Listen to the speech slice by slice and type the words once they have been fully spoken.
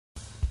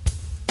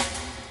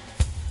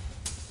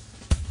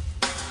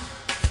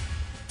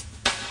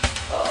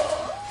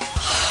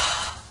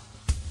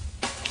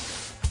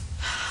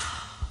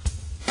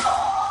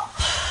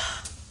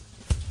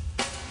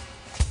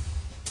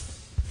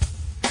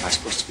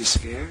You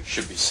scared?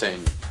 Should be saying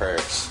your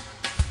prayers.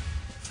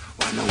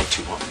 Well, I know what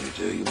you want me to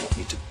do. You want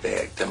me to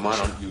beg. Then why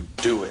don't you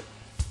do it?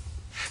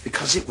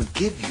 Because it would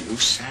give you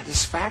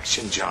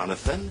satisfaction,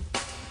 Jonathan.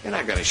 You're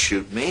not going to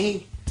shoot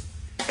me.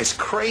 As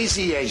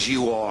crazy as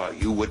you are,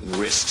 you wouldn't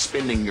risk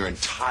spending your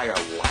entire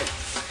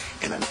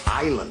life in an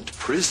island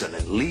prison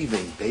and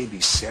leaving baby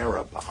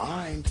Sarah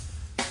behind.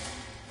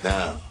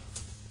 No,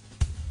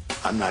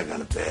 I'm not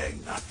going to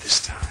beg, not this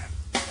time.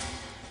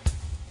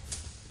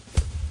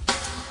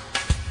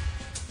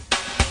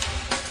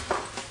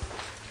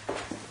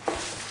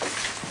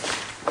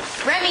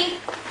 Remy!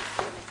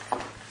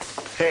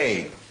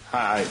 Hey,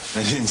 hi,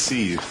 I didn't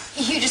see you.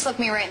 You just looked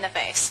me right in the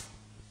face.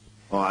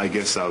 Well, I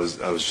guess I was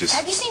just...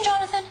 Have you seen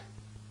Jonathan?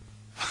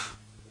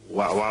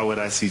 Why would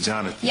I see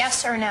Jonathan?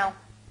 Yes or no?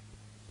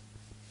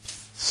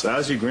 So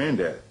how's your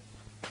granddad?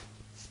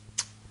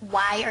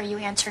 Why are you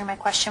answering my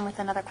question with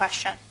another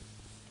question?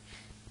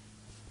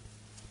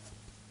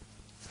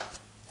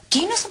 Do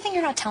you know something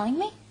you're not telling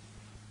me?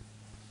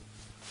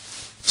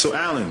 So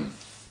Alan,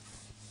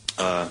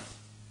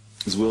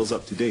 his will's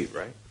up to date,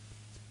 right?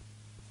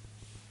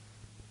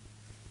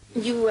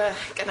 You,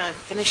 gonna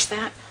finish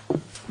that?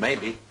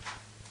 Maybe.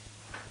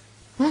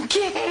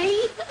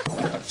 Okay.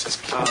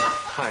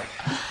 Hi.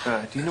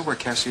 Do you know where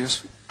Cassie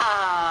is?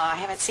 I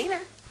haven't seen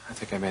her. I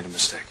think I made a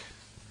mistake.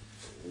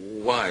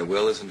 Why?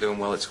 Will isn't doing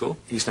well at school?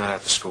 He's not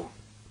at the school.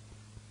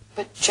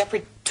 But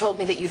Jeffrey told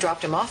me that you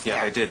dropped him off there.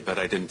 Yeah, I did, but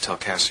I didn't tell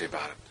Cassie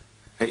about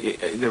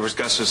it. There was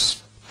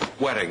Gus's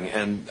wedding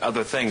and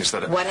other things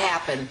that... What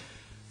happened?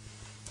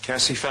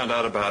 Cassie found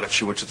out about it.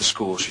 She went to the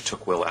school. She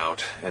took Will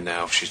out, and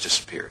now she's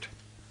disappeared.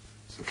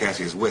 So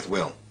Cassie is with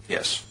Will?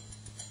 Yes.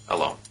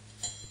 Alone.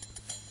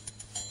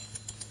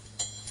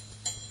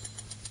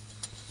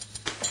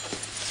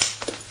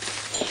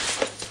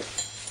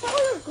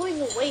 I was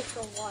going away for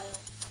a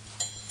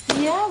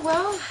while. Yeah,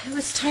 well, it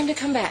was time to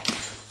come back.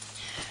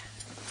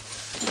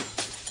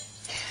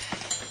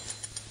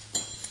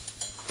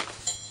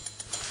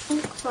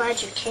 I'm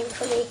glad you came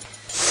for me.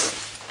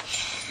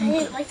 I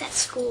didn't like that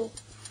school.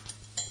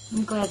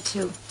 I'm glad,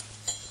 too.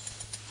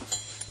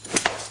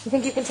 You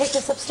think you can take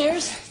this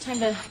upstairs? Time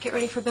to get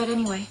ready for bed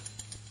anyway.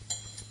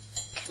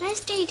 Can I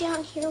stay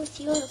down here with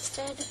you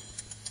instead?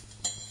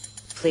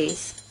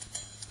 Please.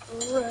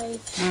 Right.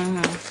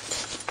 Mm-hmm.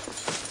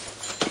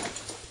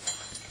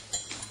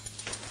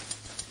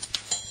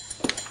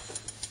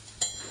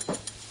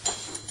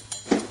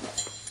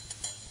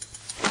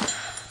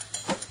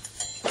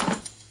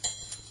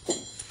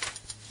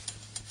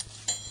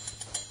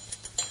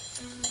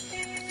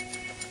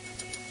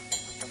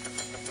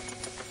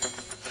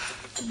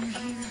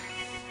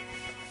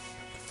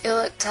 You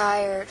look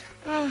tired.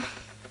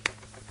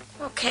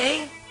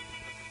 Okay.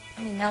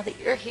 I mean, now that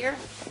you're here.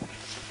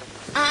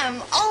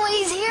 I'm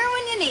always here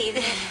when you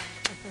need.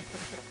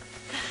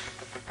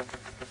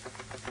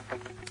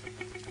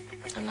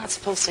 I'm not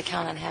supposed to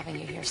count on having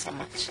you here so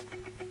much.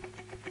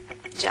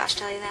 Did Josh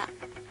tell you that?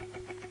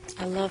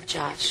 I love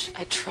Josh.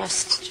 I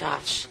trust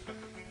Josh.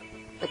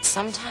 But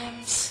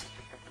sometimes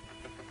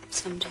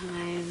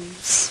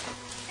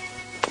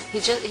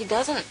he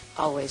doesn't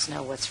always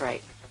know what's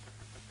right.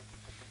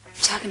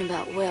 You're talking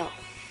about Will.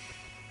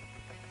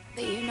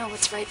 But you know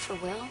what's right for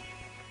Will?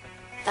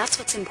 That's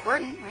what's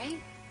important,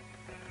 right?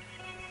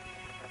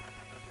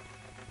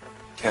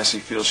 Cassie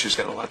feels she's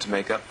got a lot to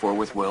make up for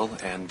with Will,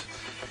 and...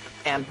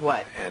 And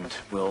what? And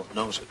Will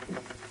knows it.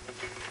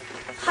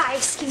 Hi,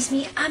 excuse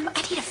me. I need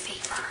a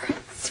favor.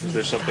 Is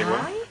there something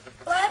wrong?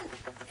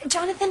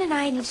 Jonathan and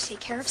I need to take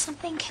care of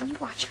something. Can you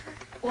watch her?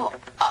 Well,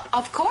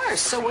 of course.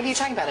 So what are you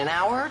talking about, an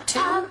hour,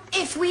 2?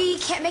 If we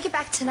can't make it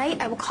back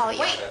tonight, I will call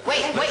you.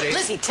 Wait,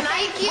 Lizzie,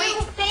 tonight? Thank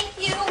you. Thank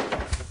you.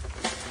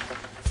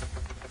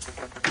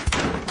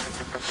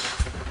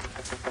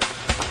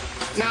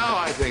 Now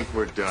I think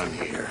we're done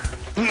here.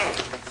 No,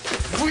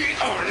 we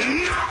are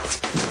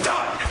not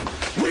done.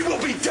 We will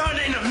be done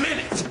in a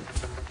minute.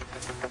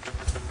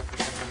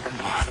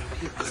 Come on,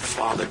 be a good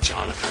father,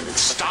 Jonathan, and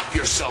stop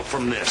yourself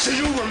from this. Do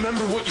you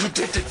remember what you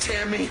did to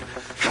Tammy?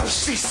 How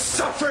she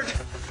suffered?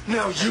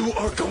 Now you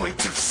are going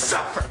to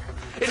suffer.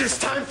 It is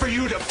time for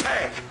you to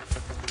pay.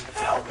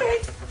 Help me.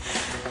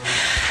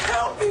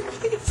 Help me,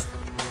 please.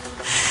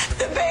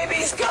 The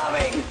baby's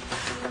coming.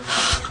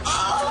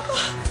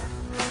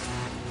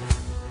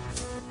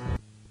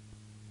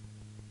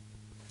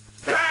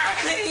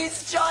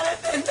 Please,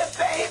 Jonathan, the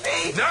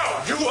baby. No,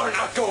 you are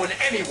not going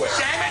anywhere.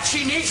 Damn it,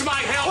 she needs my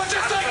help. What,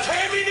 just like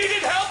Tammy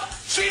needed help?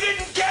 She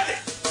didn't get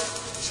it.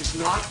 This is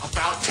not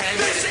about Tammy.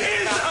 This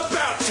is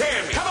about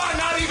Tammy. Come on,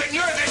 not even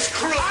you're this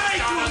cruel. I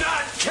do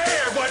not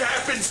care what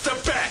happens to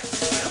Beth.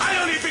 I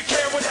don't even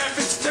care what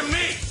happens to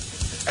me.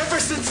 Ever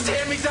since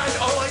Tammy died,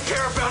 all I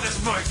care about is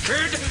my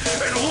kid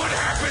and what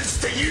happens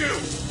to you.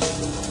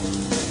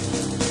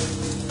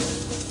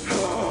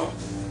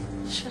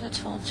 Should have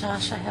told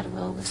Josh I had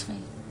Will with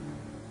me.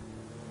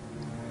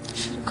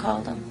 Should have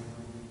called him.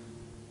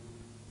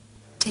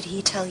 Did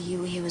he tell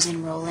you he was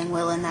enrolling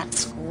Will in that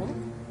school?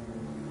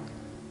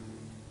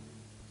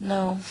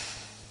 No.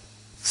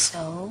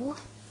 So?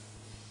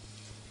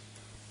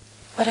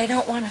 But I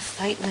don't want to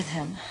fight with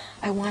him.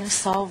 I want to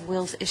solve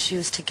Will's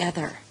issues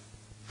together.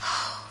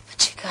 Oh,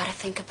 but you gotta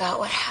think about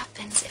what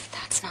happens if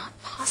that's not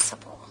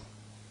possible.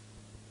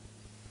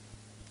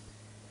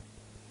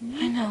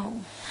 I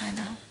know.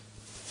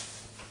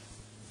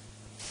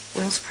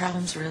 Will's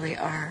problems really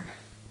are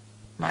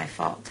my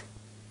fault.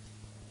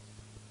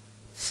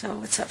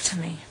 So it's up to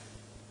me.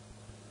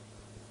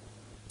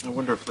 I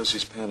wonder if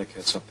Lizzie's panic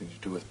had something to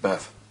do with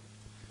Beth.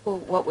 Well,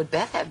 what would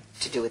Beth have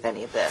to do with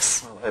any of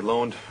this? Well, I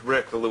loaned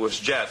Rick the Lewis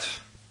jet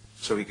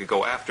so he could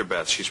go after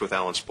Beth. She's with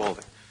Alan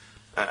Spaulding.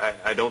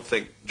 I don't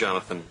think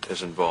Jonathan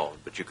is involved,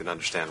 but you can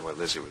understand why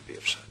Lizzie would be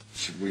upset.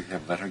 Should we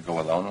have let her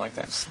go alone like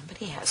that?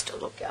 Somebody has to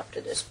look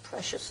after this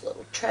precious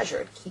little treasure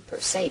and keep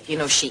her safe. You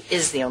know, she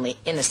is the only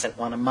innocent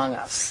one among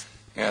us.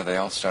 Yeah, they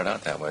all start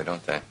out that way,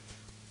 don't they?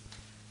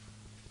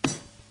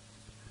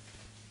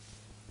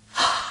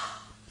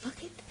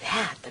 Look at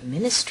that. The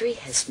ministry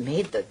has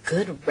made the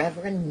good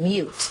Reverend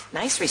mute.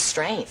 Nice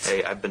restraints.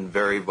 Hey, I've been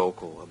very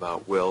vocal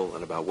about Will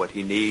and about what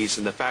he needs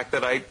and the fact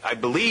that I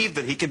believe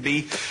that he can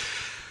be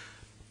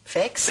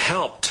Fixed?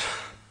 helped.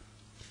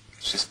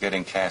 It's just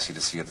getting Cassie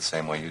to see it the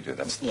same way you do.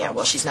 That's the Yeah, problem.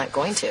 well, she's not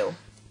going to.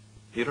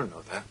 You don't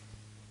know that.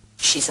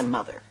 She's a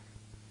mother.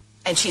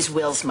 And she's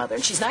Will's mother.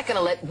 And she's not going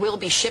to let Will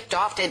be shipped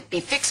off to be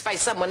fixed by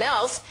someone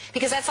else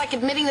because that's like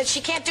admitting that she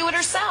can't do it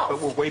herself.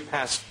 But we're way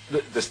past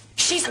this.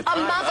 She's a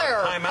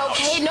mother,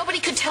 okay? Nobody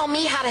could tell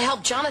me how to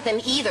help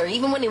Jonathan either,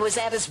 even when he was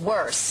at his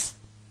worst.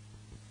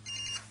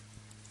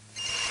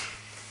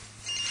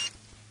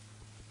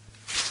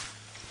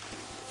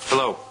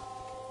 Hello.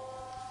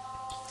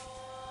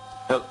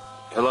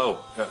 Hello.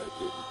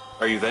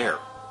 Are you there?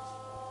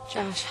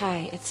 Josh,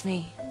 hi, it's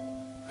me.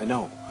 I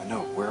know.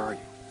 Where are you?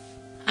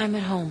 I'm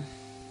at home.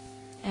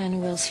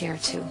 And Will's here,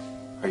 too.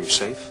 Are you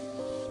safe?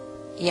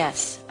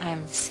 Yes,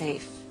 I'm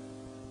safe.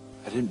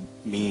 I didn't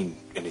mean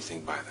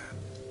anything by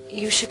that.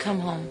 You should come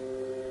home.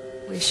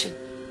 We should...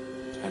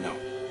 I know.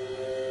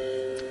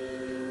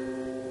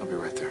 I'll be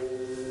right there.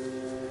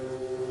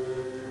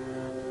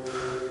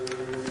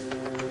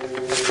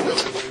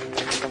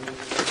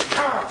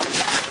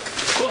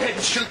 Go ahead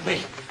and shoot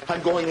me.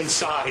 I'm going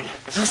inside.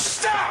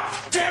 Stop!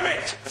 Damn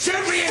it! Shoot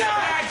me in the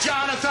back,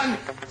 Jonathan!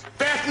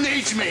 Beth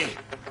needs me.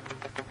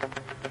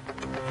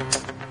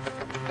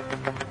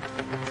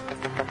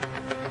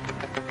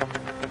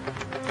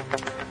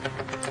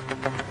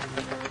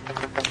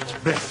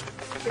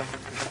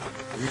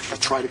 Beth, you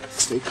try to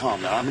stay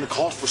calm now. I'm going to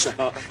call for some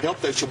help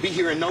there. She'll be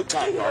here in no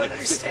time. I don't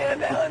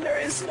understand, Alan. There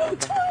is no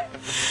time.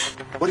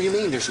 What do you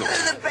mean there's no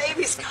time? The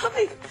baby's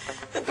coming.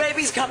 The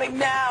baby's coming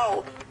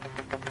now.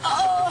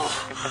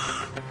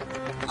 Oh.